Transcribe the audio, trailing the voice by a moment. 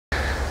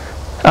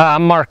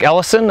I'm Mark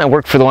Ellison. I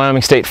work for the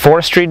Wyoming State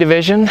Forestry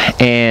Division,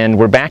 and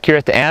we're back here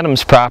at the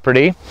Adams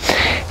property,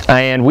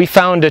 and we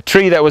found a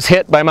tree that was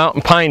hit by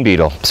Mountain Pine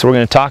Beetle. So we're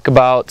going to talk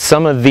about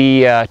some of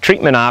the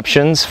treatment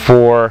options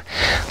for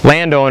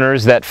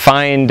landowners that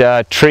find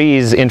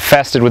trees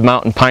infested with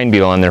Mountain Pine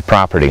Beetle on their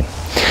property.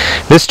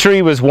 This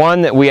tree was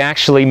one that we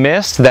actually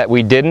missed, that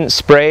we didn't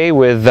spray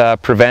with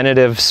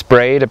preventative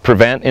spray to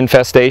prevent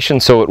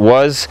infestation, so it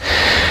was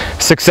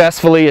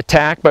successfully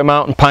attacked by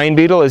Mountain Pine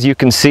Beetle. As you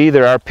can see,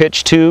 there are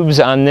pitch tubes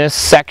on this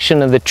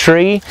section of the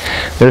tree.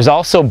 There's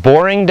also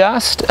boring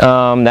dust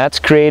that's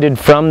created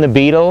from the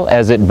beetle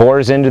as it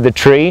bores into the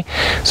tree.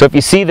 So if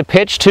you see the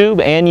pitch tube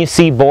and you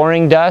see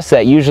boring dust,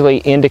 that usually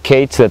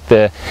indicates that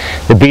the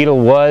beetle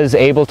was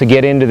able to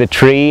get into the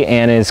tree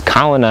and is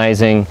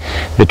colonizing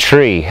the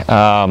tree.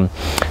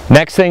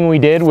 Next thing we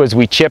did was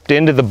we chipped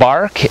into the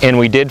bark, and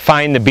we did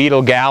find the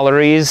beetle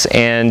galleries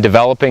and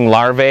developing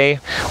larvae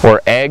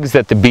or eggs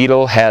that the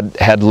beetle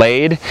had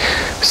laid.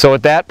 So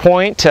at that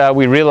point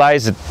we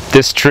realized that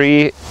this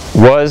tree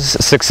was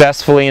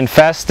successfully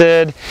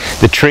infested.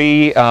 The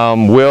tree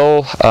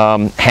will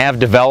have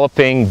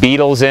developing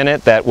beetles in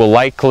it that will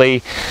likely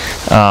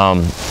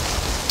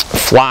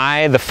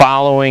fly the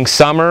following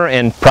summer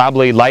and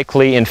probably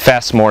likely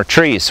infest more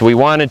trees. So we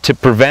wanted to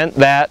prevent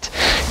that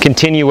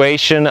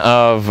continuation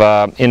of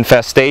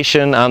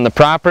infestation on the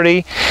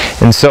property,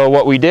 and so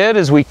what we did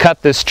is we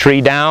cut this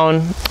tree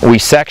down. We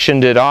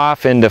sectioned it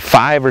off into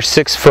 5 or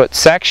 6 foot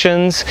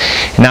sections.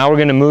 Now we're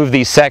going to move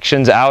these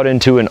sections out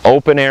into an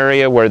open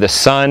area where the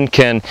sun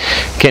can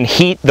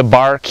heat the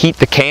bark, heat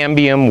the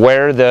cambium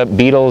where the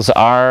beetles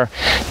are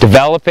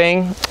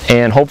developing,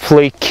 and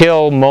hopefully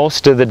kill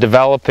most of the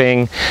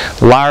developing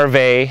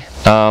larvae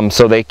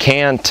so they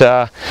can't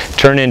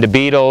turn into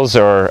beetles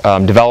or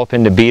develop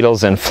into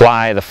beetles and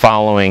fly the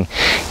following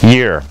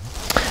year.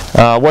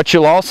 What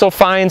you'll also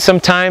find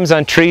sometimes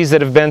on trees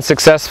that have been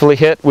successfully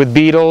hit with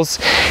beetles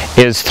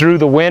is through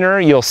the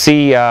winter you'll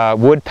see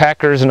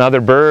woodpeckers and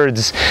other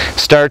birds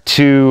start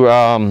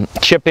to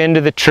chip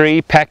into the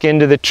tree, peck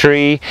into the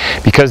tree,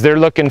 because they're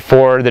looking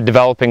for the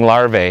developing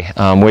larvae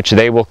which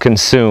they will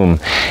consume.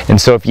 And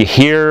so if you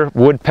hear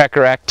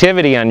woodpecker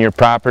activity on your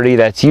property,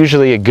 that's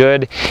usually a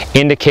good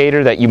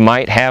indicator that you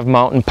might have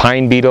mountain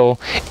pine beetle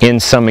in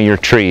some of your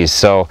trees.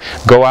 So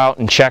go out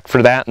and check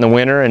for that in the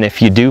winter, and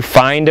if you do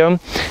find them,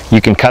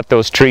 you can cut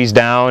those trees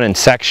down and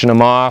section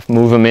them off,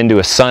 move them into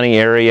a sunny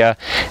area,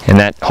 and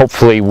that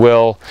hopefully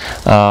will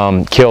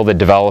kill the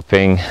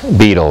developing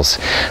beetles.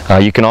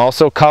 You can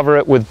also cover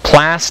it with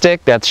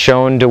plastic. That's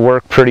shown to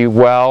work pretty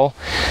well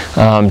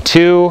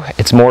too.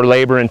 It's more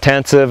labor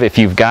intensive. If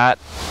you've got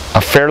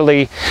a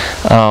fairly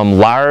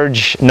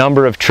large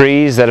number of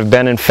trees that have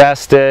been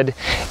infested,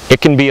 it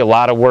can be a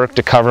lot of work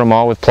to cover them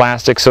all with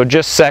plastic. So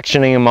just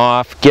sectioning them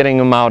off, getting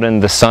them out in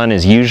the sun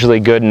is usually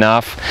good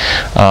enough.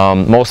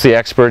 Most of the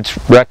experts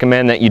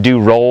recommend that you do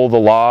roll the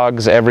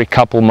logs every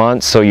couple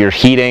months, so you're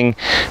heating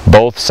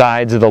both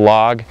sides of the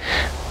log.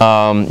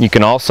 You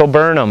can also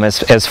burn them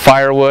as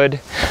firewood.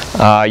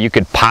 You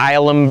could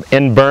pile them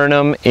and burn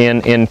them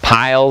in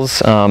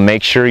piles.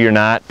 Make sure you're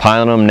not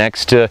piling them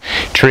next to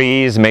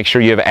trees. Make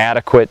sure you have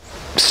adequate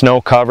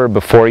snow cover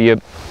before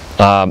you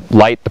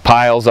light the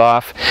piles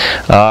off.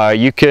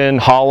 You can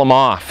haul them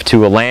off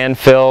to a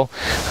landfill.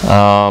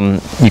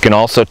 You can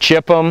also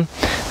chip them.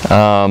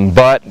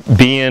 But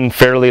being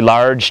fairly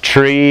large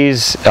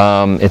trees,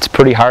 it's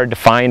pretty hard to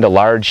find a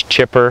large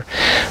chipper.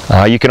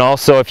 You can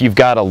also, if you've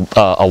got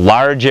a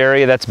large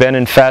area that's been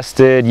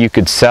infested, you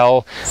could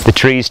sell the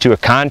trees to a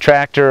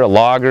contractor, a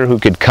logger, who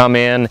could come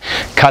in,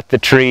 cut the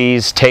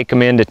trees, take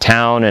them into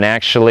town, and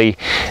actually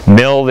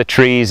mill the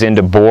trees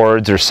into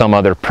boards or some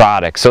other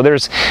product. So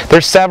there's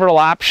several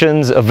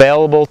options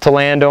available to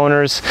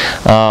landowners.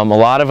 A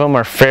lot of them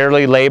are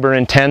fairly labor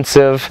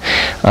intensive,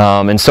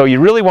 and so you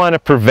really want to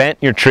prevent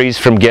your trees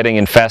from getting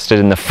infested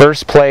in the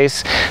first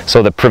place.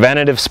 So the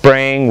preventative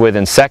spraying with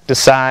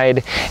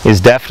insecticide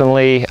is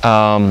definitely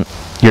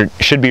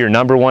should be your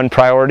 #1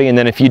 priority. And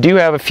then if you do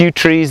have a few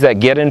trees that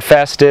get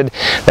infested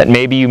that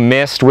maybe you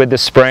missed with the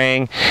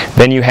spraying,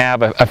 then you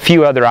have a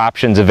few other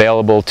options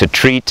available to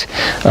treat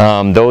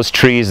those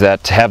trees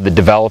that have the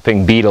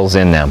developing beetles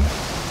in them.